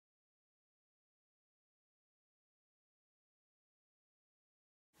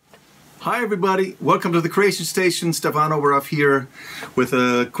Hi everybody, welcome to the Creation Station. Stephan Oberhoff here with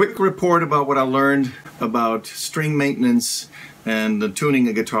a quick report about what I learned about string maintenance and tuning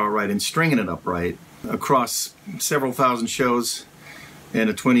a guitar right and stringing it up right across several thousand shows and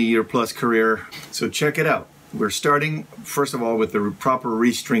a 20-year plus career. So check it out. We're starting first of all with the proper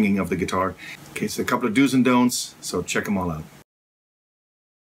restringing of the guitar. Okay, so a couple of do's and don'ts, so check them all out.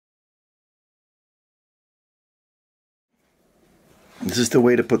 This is the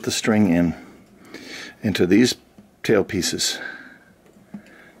way to put the string into these tail pieces.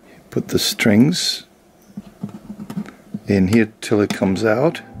 Put the strings in here till it comes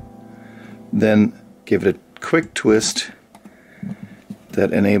out, then give it a quick twist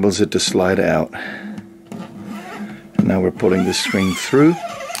that enables it to slide out. And now we're pulling the string through.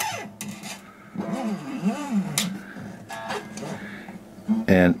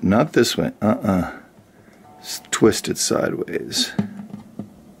 And not this way, twist it sideways.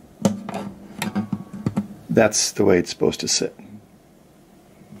 That's the way it's supposed to sit.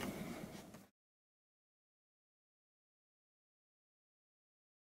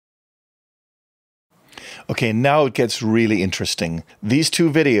 Okay, now it gets really interesting. These two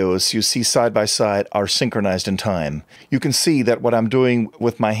videos you see side by side are synchronized in time. You can see that what I'm doing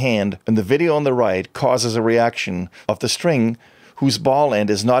with my hand in the video on the right causes a reaction of the string whose ball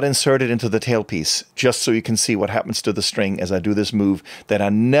end is not inserted into the tailpiece, just so you can see what happens to the string as I do this move that I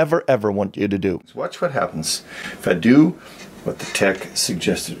never ever want you to do. Watch what happens if I do what the tech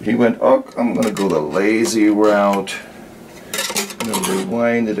suggested. He went, oh, I'm going to go the lazy route. I'm going to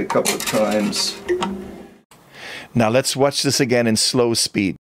rewind it a couple of times. Now let's watch this again in slow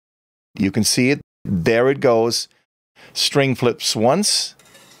speed. You can see it. There it goes. String flips once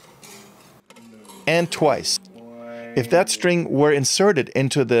and twice. If that string were inserted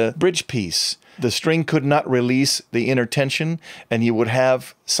into the bridge piece, the string could not release the inner tension, and you would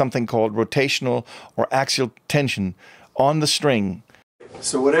have something called rotational or axial tension on the string.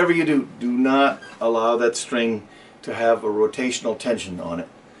 So whatever you do, do not allow that string to have a rotational tension on it,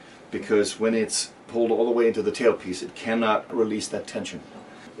 because when it's pulled all the way into the tailpiece, it cannot release that tension.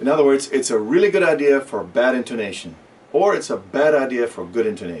 In other words, it's a really good idea for bad intonation, or it's a bad idea for good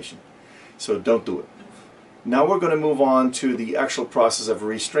intonation. So don't do it. Now we're going to move on to the actual process of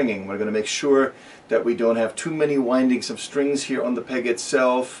restringing. We're going to make sure that we don't have too many windings of strings here on the peg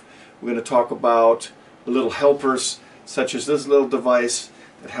itself. We're going to talk about little helpers such as this little device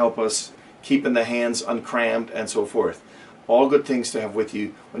that help us keeping the hands uncramped and so forth. All good things to have with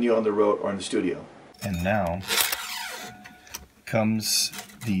you when you're on the road or in the studio. And now comes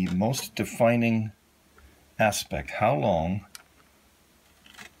the most defining aspect. How long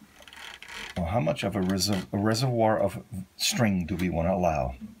or how much of a reservoir of string do we want to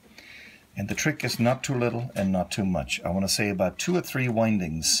allow? And the trick is not too little and not too much. I want to say about 2 or 3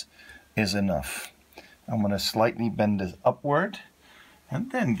 windings is enough. I'm going to slightly bend this upward and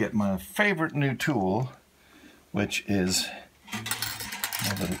then get my favorite new tool, which is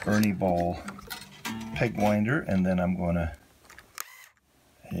my little Ernie ball peg winder, and then I'm going to,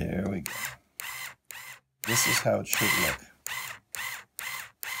 here we go. This is how it should look.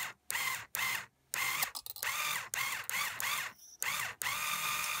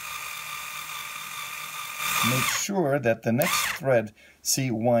 Make sure that the next thread, see,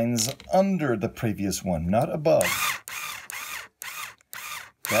 winds under the previous one, not above.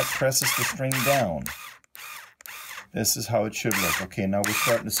 That presses the string down. This is how it should look. Okay, now we're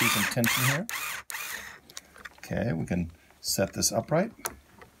starting to see some tension here. Okay, we can set this upright.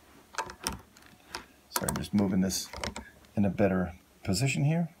 Sorry, I'm just moving this in a better position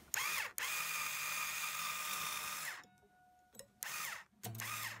here.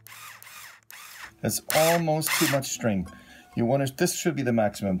 That's almost too much string. You want to, this should be the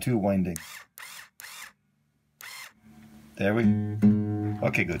maximum, 2 winding. There we go.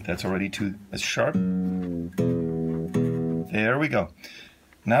 Okay, good. That's already too sharp. There we go.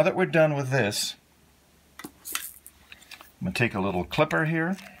 Now that we're done with this, I'm going to take a little clipper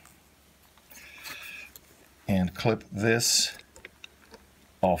here and clip this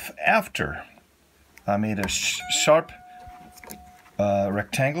off after I made a sharp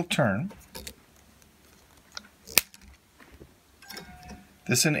rectangle turn.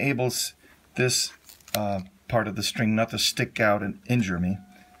 This enables this part of the string not to stick out and injure me.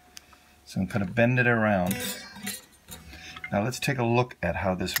 So I'm going to bend it around. Now let's take a look at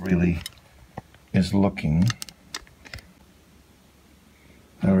how this really is looking.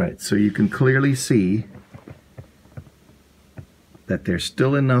 Alright, so you can clearly see that there's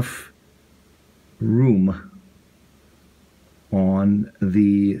still enough room on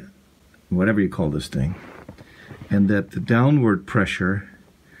the, whatever you call this thing, and that the downward pressure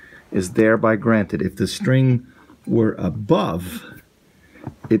is thereby granted. If the string were above,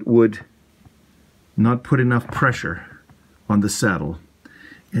 it would not put enough pressure on the saddle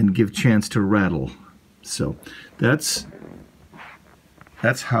and give chance to rattle. So that's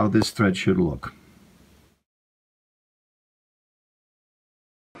how this thread should look.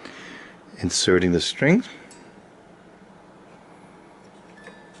 Inserting the string.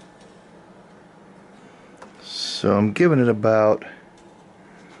 So I'm giving it about,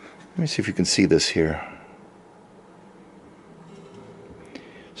 let me see if you can see this here.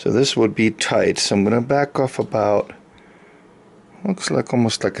 So this would be tight, so I'm going to back off about, looks like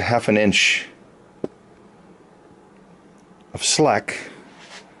almost like a ½ an inch of slack.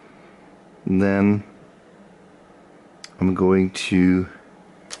 And then I'm going to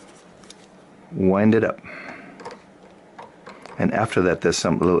wind it up. And after that, there's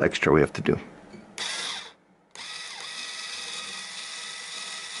some little extra we have to do.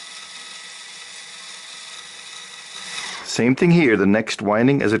 Same thing here, the next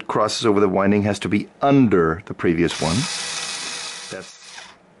winding as it crosses over the winding has to be under the previous one.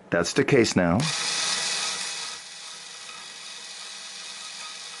 That's the case now.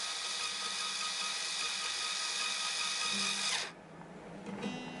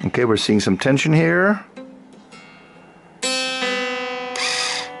 Okay, we're seeing some tension here.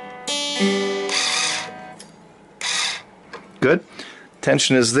 Good.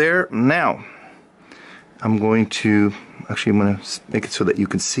 Tension is there. Now, I'm going to make it so that you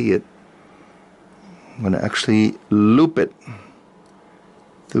can see it. I'm going to actually loop it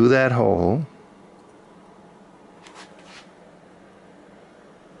through that hole.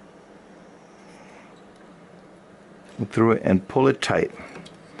 Through it and pull it tight.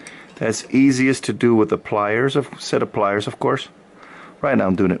 That's easiest to do with a pliers, a set of pliers, of course. Right now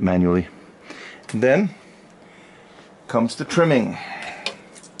I'm doing it manually. And then comes the trimming.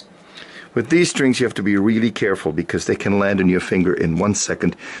 With these strings you have to be really careful because they can land in your finger in 1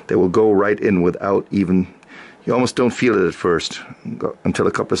 second. They will go right in without even, you almost don't feel it at first until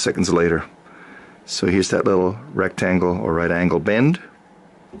a couple of seconds later. So here's that little rectangle or right angle bend,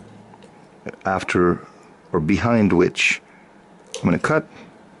 after or behind which I'm going to cut.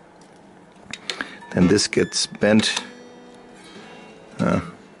 Then this gets bent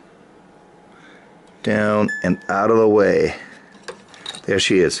down and out of the way. There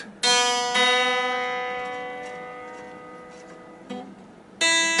she is.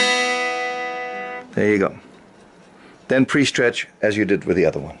 There you go. Then pre-stretch as you did with the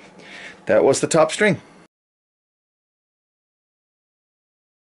other one. That was the top string.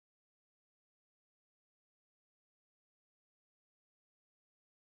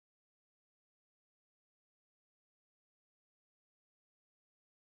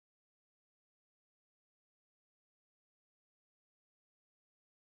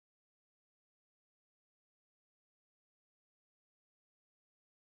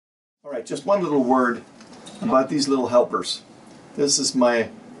 Alright, just one little word about these little helpers. This is my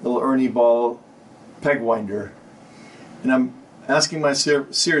little Ernie Ball peg winder. And I'm asking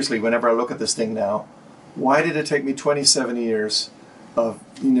myself seriously whenever I look at this thing now, why did it take me 27 years of,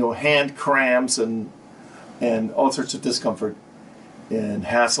 hand cramps and all sorts of discomfort and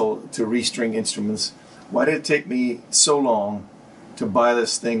hassle to restring instruments? Why did it take me so long to buy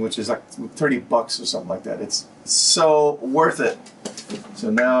this thing, which is like 30 bucks or something like that? It's so worth it. So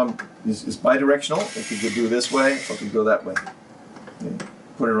now it's bidirectional. It could go this way or it could go that way. Okay.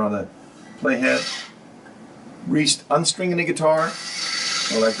 Put it on the playhead. Unstringing the guitar,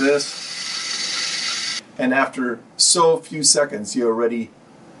 go like this. And after so few seconds, you're already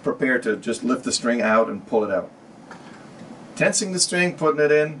prepared to just lift the string out and pull it out. Tensing the string, putting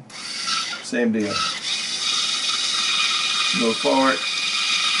it in, same deal. Move forward.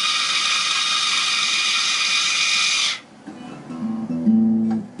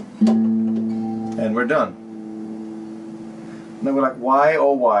 And we're done. And then we're like, why,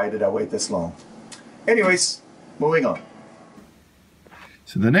 oh why did I wait this long? Anyways, moving on.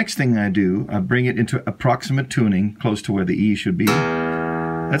 So the next thing I do, I bring it into approximate tuning, close to where the E should be.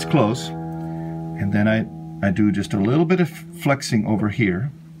 That's close. And then I do just a little bit of flexing over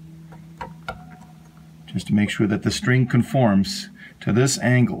here, just to make sure that the string conforms to this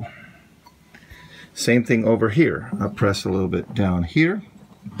angle. Same thing over here. I press a little bit down here,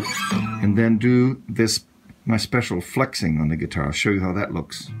 and then do this, my special flexing on the guitar. I'll show you how that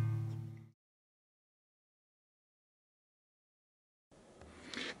looks.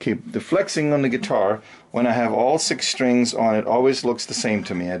 Okay, the flexing on the guitar, when I have all 6 strings on it, always looks the same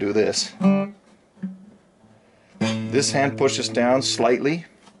to me. I do this. This hand pushes down slightly.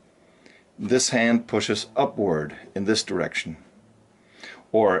 This hand pushes upward in this direction.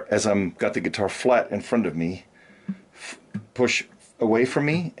 or as I'm got the guitar flat in front of me, push away from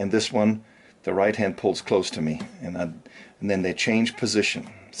me, and this one, the right hand pulls close to me, and then they change position.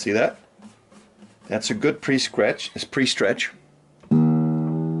 See that? That's a good pre-stretch.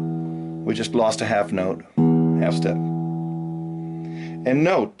 We just lost a half note, half step. And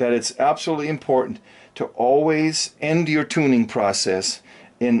note that it's absolutely important to always end your tuning process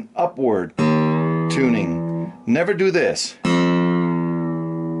in upward tuning. Never do this,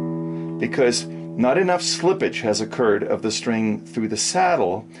 because not enough slippage has occurred of the string through the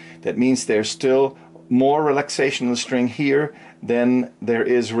saddle. That means there's still more relaxation in the string here than there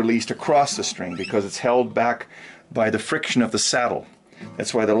is released across the string, because it's held back by the friction of the saddle.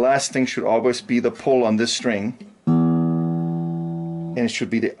 That's why the last thing should always be the pull on this string, and it should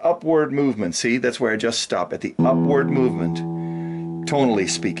be the upward movement. See, that's where I just stop, at the upward movement, tonally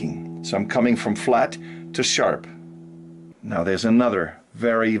speaking. So I'm coming from flat to sharp. Now there's another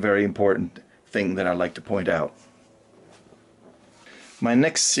very, very important thing that I'd like to point out. My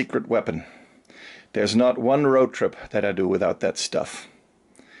next secret weapon. There's not one road trip that I do without that stuff.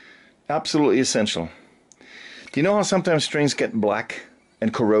 Absolutely essential. Do you know how sometimes strings get black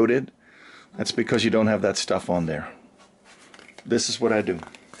and corroded? That's because you don't have that stuff on there. This is what I do.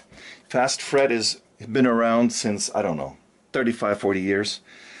 Fast fret has been around since, I don't know, 35, 40 years.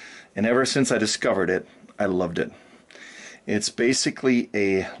 And ever since I discovered it, I loved it. It's basically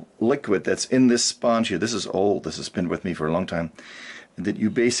a liquid that's in this sponge here. This is old. This has been with me for a long time. That you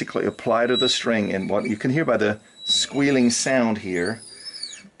basically apply to the string, and what you can hear by the squealing sound here,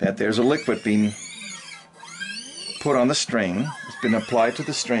 that there's a liquid being put on the string. It's been applied to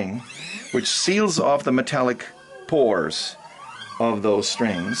the string, which seals off the metallic pores of those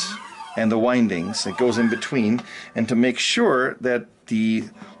strings and the windings that goes in between, and to make sure that the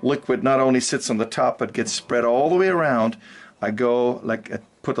liquid not only sits on the top but gets spread all the way around, I go like, I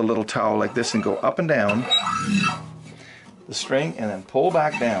put a little towel like this and go up and down the string and then pull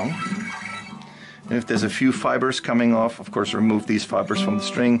back down. And if there's a few fibers coming off, of course remove these fibers from the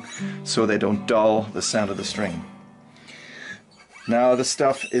string so they don't dull the sound of the string. Now the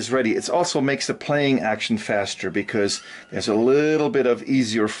stuff is ready. It also makes the playing action faster because there's a little bit of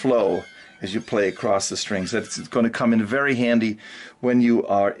easier flow as you play across the strings. That's going to come in very handy when you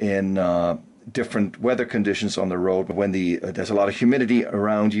are in different weather conditions on the road. When there's a lot of humidity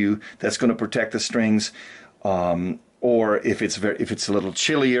around you, that's going to protect the strings. Or if it's a little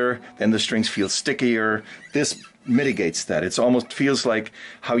chillier, then the strings feel stickier. This mitigates that. It almost feels like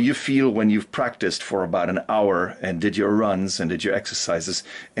how you feel when you've practiced for about an hour and did your runs and did your exercises,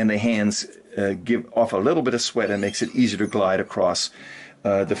 and the hands give off a little bit of sweat and makes it easier to glide across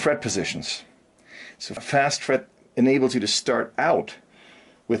the fret positions. So fast fret enables you to start out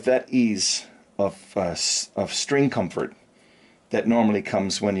with that ease of string comfort that normally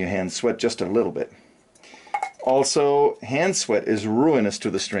comes when your hands sweat just a little bit. Also, hand sweat is ruinous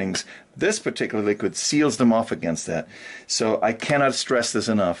to the strings. This particular liquid seals them off against that. So I cannot stress this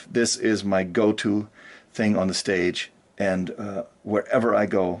enough. This is my go-to thing on the stage and wherever I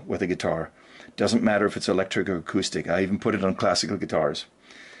go with a guitar. Doesn't matter if it's electric or acoustic. I even put it on classical guitars.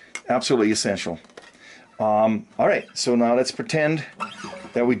 Absolutely essential. All right, so now let's pretend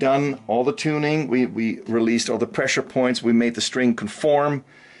that we've done all the tuning. We released all the pressure points. We made the string conform.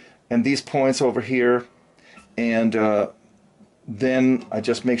 And these points over here, and then I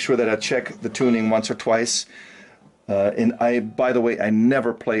just make sure that I check the tuning once or twice. And by the way, I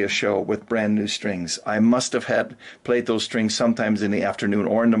never play a show with brand new strings. I must have played those strings sometimes in the afternoon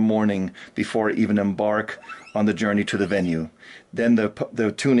or in the morning before I even embark on the journey to the venue. Then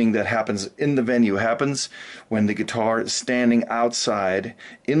the tuning that happens in the venue happens when the guitar is standing outside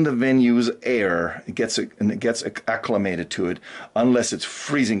in the venue's air. It gets acclimated to it, unless it's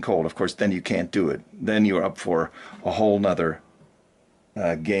freezing cold. Of course, then you can't do it. Then you're up for a whole nother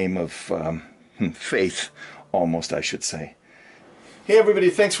game of faith, almost, I should say. Hey everybody,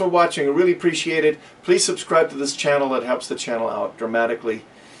 thanks for watching. I really appreciate it. Please subscribe to this channel. That helps the channel out dramatically.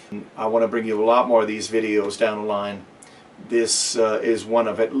 I want to bring you a lot more of these videos down the line. This is one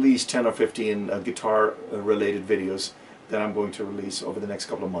of at least 10 or 15 guitar-related videos that I'm going to release over the next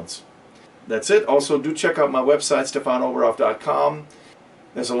couple of months. That's it. Also, do check out my website, StephanOberhoff.com.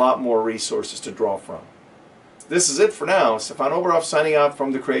 There's a lot more resources to draw from. This is it for now. Stephan Oberhoff signing out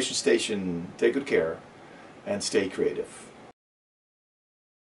from the Creation Station. Take good care and stay creative.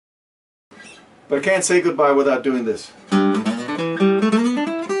 But I can't say goodbye without doing this.